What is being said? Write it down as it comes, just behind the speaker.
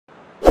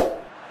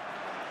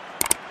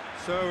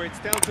So it's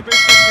down to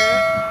business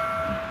here.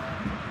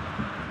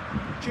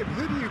 Jim,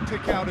 who do you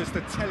pick out as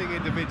the telling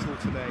individual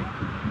today?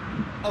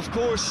 Of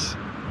course,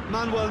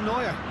 Manuel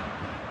Neuer.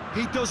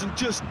 He doesn't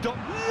just... Lewandowski!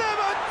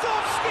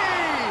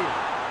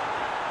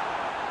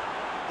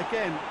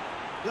 Again,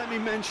 let me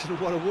mention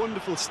what a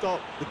wonderful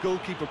stop the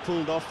goalkeeper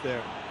pulled off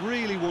there.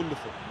 Really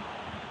wonderful.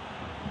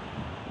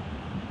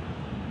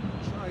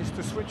 Tries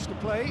to switch the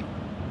play.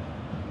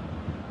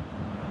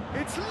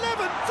 It's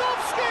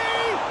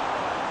Lewandowski!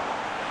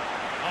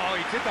 Oh,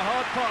 he did the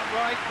hard part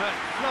right, but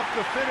fluffed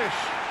the finish.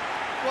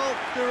 Well,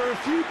 there are a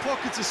few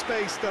pockets of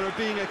space that are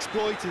being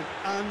exploited,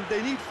 and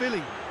they need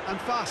filling, and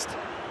fast.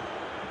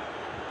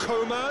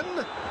 Coman!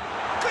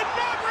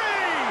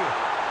 Gnabry!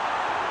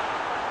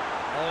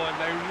 Oh, and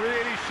they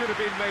really should have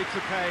been made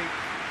to pay.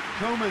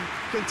 Coman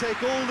can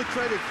take all the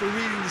credit for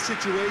reading the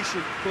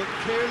situation, but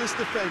careless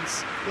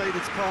defence played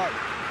its part.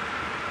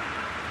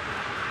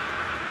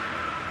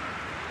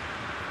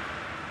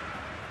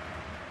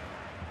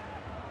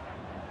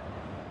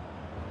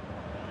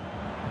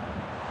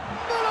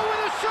 Muller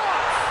with a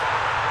shot!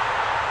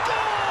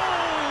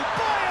 Goal!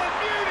 Bayern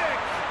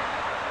Munich!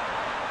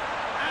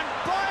 And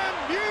Bayern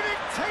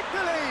Munich take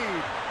the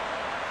lead!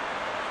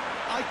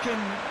 I can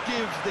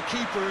give the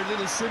keeper a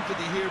little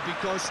sympathy here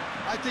because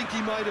I think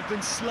he might have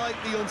been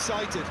slightly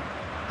unsighted.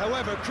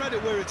 However,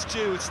 credit where it's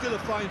due, it's still a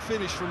fine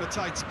finish from a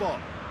tight spot.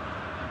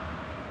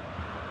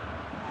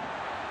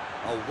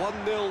 A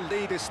 1-0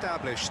 lead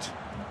established.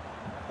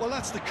 Well,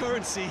 that's the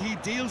currency he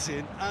deals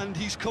in, and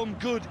he's come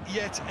good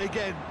yet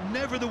again.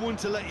 Never the one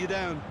to let you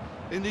down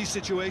in these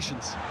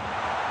situations.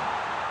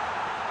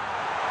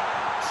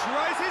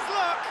 Tries his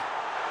luck.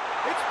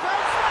 It's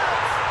bounced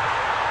out.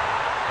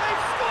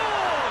 They've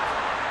scored.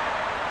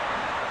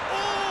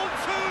 All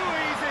too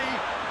easy.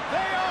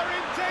 They are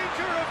in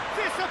danger of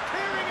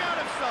disappearing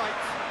out of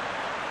sight.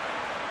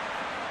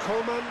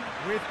 Coman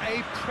with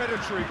a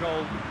predatory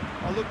goal.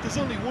 Oh, look, there's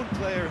only one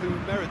player who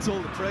merits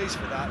all the praise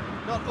for that.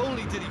 Not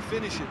only did he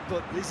finish it,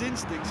 but his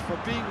instincts for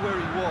being where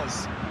he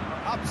was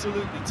are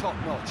absolutely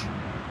top-notch.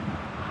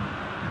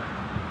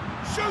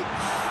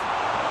 Shoots!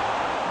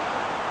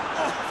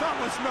 Oh, that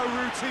was no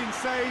routine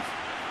save.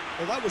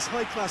 Well, that was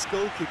high-class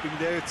goalkeeping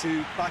there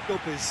to back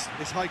up his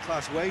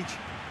high-class wage.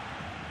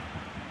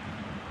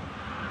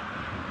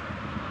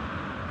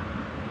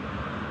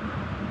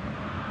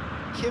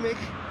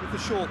 Kimmich with the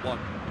short one.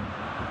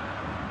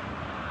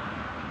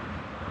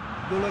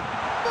 Muller with a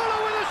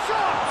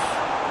shot!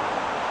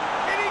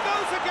 In he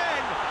goes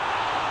again!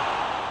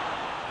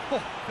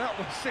 Oh, that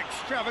was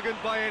extravagant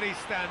by any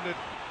standard.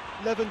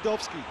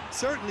 Lewandowski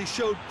certainly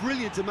showed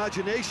brilliant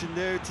imagination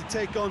there to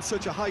take on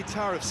such a high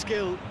tower of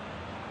skill.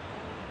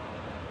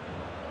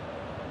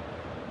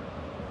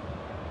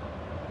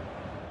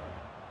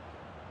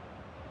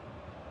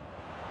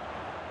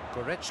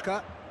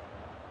 Goretzka.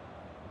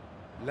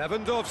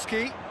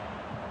 Lewandowski.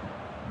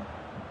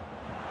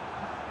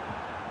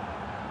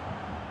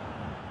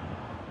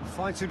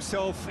 Finds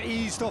himself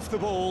eased off the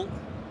ball.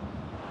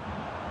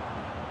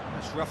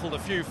 Has ruffled a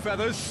few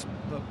feathers,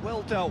 but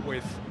well dealt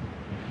with.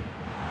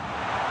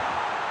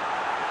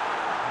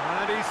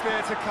 And he's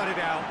there to cut it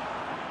out.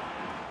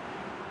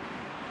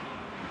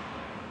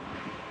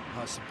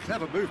 Oh, some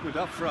clever movement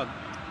up front.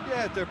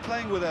 Yeah, they're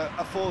playing with a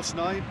false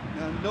nine,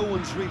 and no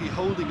one's really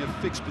holding a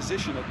fixed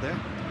position up there.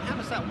 How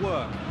does that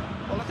work?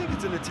 Well, I think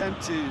it's an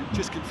attempt to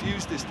just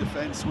confuse this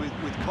defence with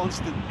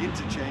constant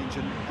interchange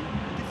and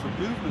different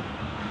movement.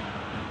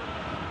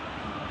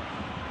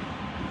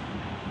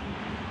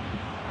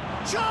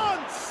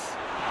 Chance!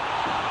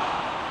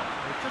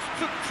 It just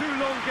took too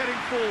long getting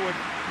forward.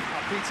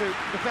 Peter,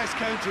 the best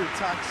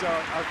counter-attacks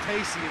are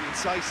pacey and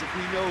incisive,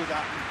 we know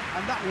that,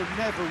 and that one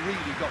never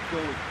really got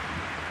going.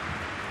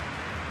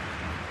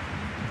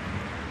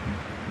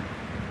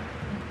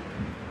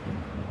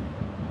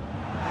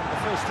 And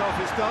the first half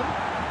is done.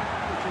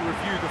 We can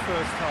review the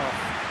first half.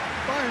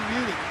 Bayern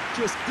Munich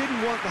just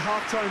didn't want the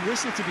half-time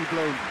whistle to be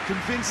blown.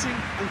 Convincing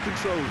and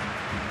controlled.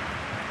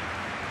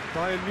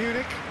 Bayern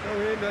Munich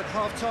go in at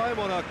half-time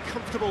on a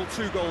comfortable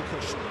 2-goal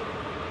cushion.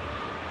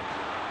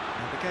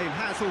 And the game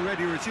has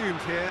already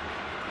resumed here.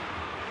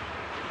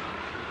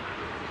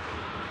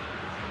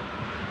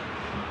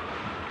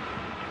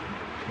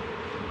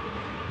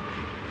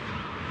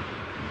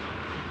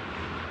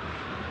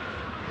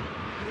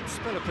 Good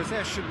spell of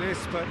possession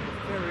this, but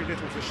very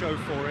little to show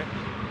for it.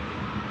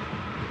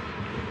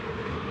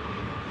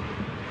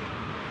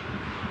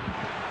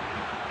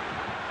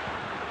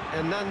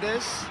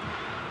 Hernandez.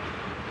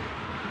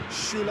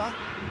 Sule.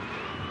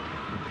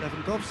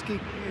 Lewandowski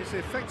is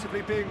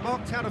effectively being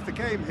marked out of the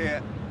game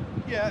here.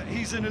 Yeah,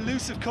 he's an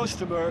elusive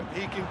customer.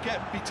 He can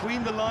get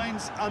between the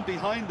lines and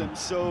behind them,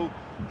 so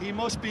he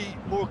must be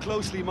more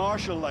closely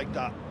marshalled like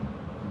that.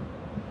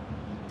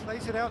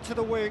 Plays it out to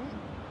the wing.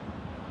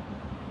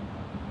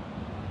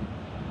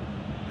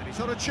 And he's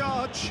on a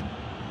charge.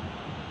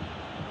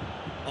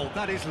 Oh,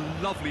 that is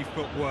lovely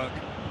footwork.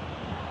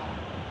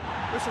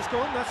 Whistle's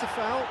gone, that's a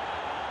foul.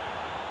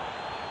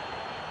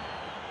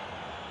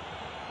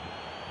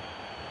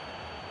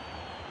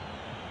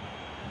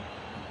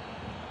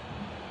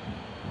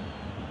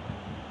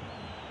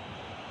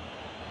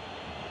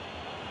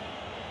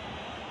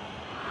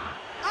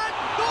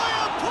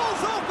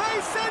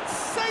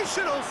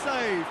 Sensational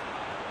save!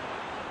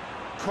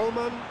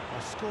 Coman,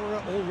 a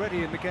scorer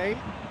already in the game.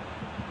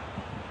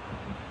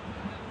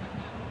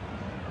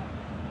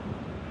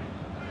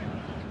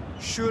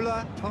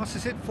 Sule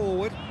passes it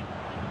forward.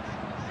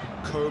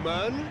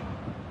 Coman.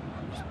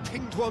 He's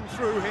pinged one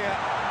through here.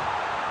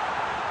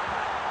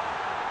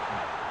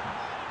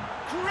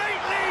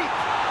 Great leap!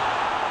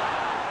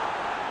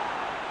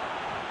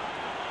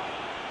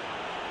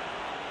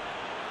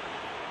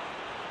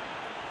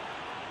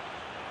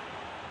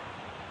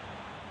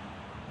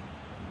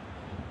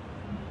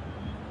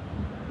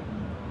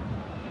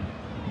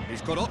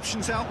 He's got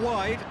options out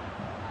wide.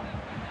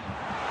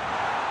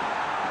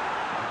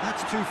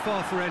 That's too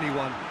far for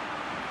anyone.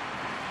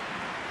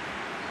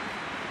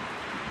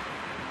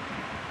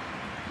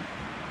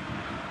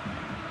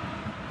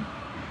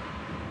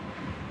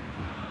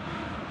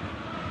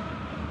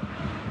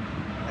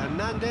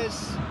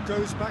 Hernandez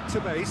goes back to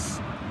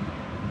base.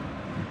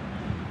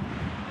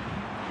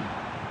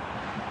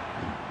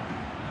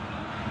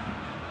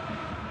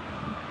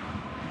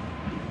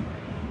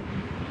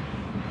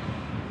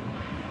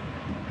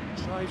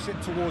 Drives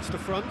it towards the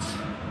front.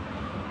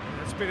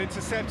 It's been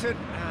intercepted,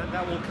 and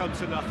that will come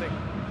to nothing.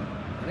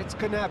 And it's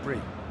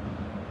Gnabry.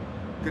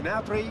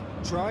 Gnabry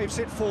drives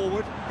it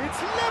forward. It's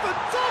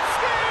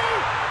Lewandowski!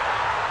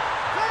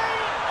 They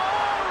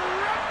are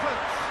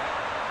rampant!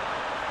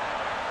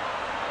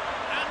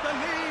 And the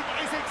lead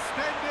is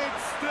extended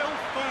still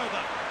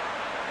further.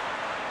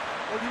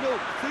 Well, you know,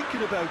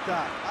 thinking about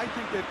that, I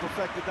think they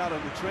perfected that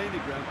on the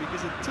training ground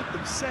because it took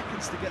them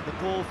seconds to get the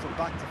ball from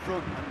back to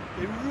front, and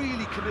they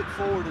really commit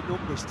forward in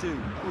numbers too.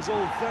 That was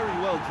all very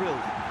well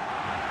drilled.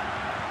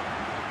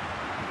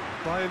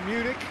 Bayern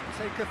Munich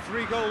take a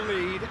 3-goal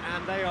lead,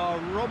 and they are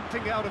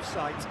romping out of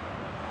sight.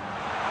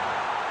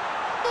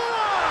 Oh,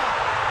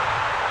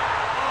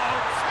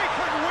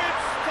 taken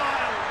with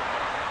style!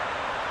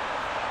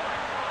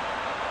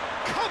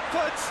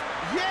 Comfort,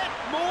 yet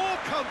more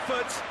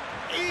comfort,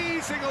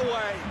 easing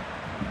away.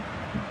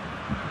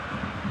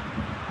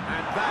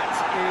 And that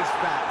is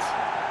that.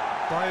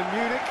 Bayern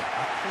Munich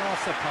are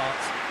class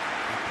apart.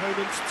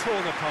 Opponents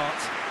torn apart.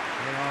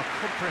 They are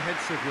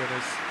comprehensive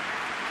winners.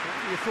 What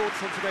are your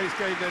thoughts on today's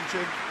game then,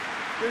 Jim?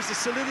 There's a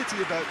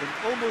solidity about them,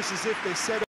 almost as if they set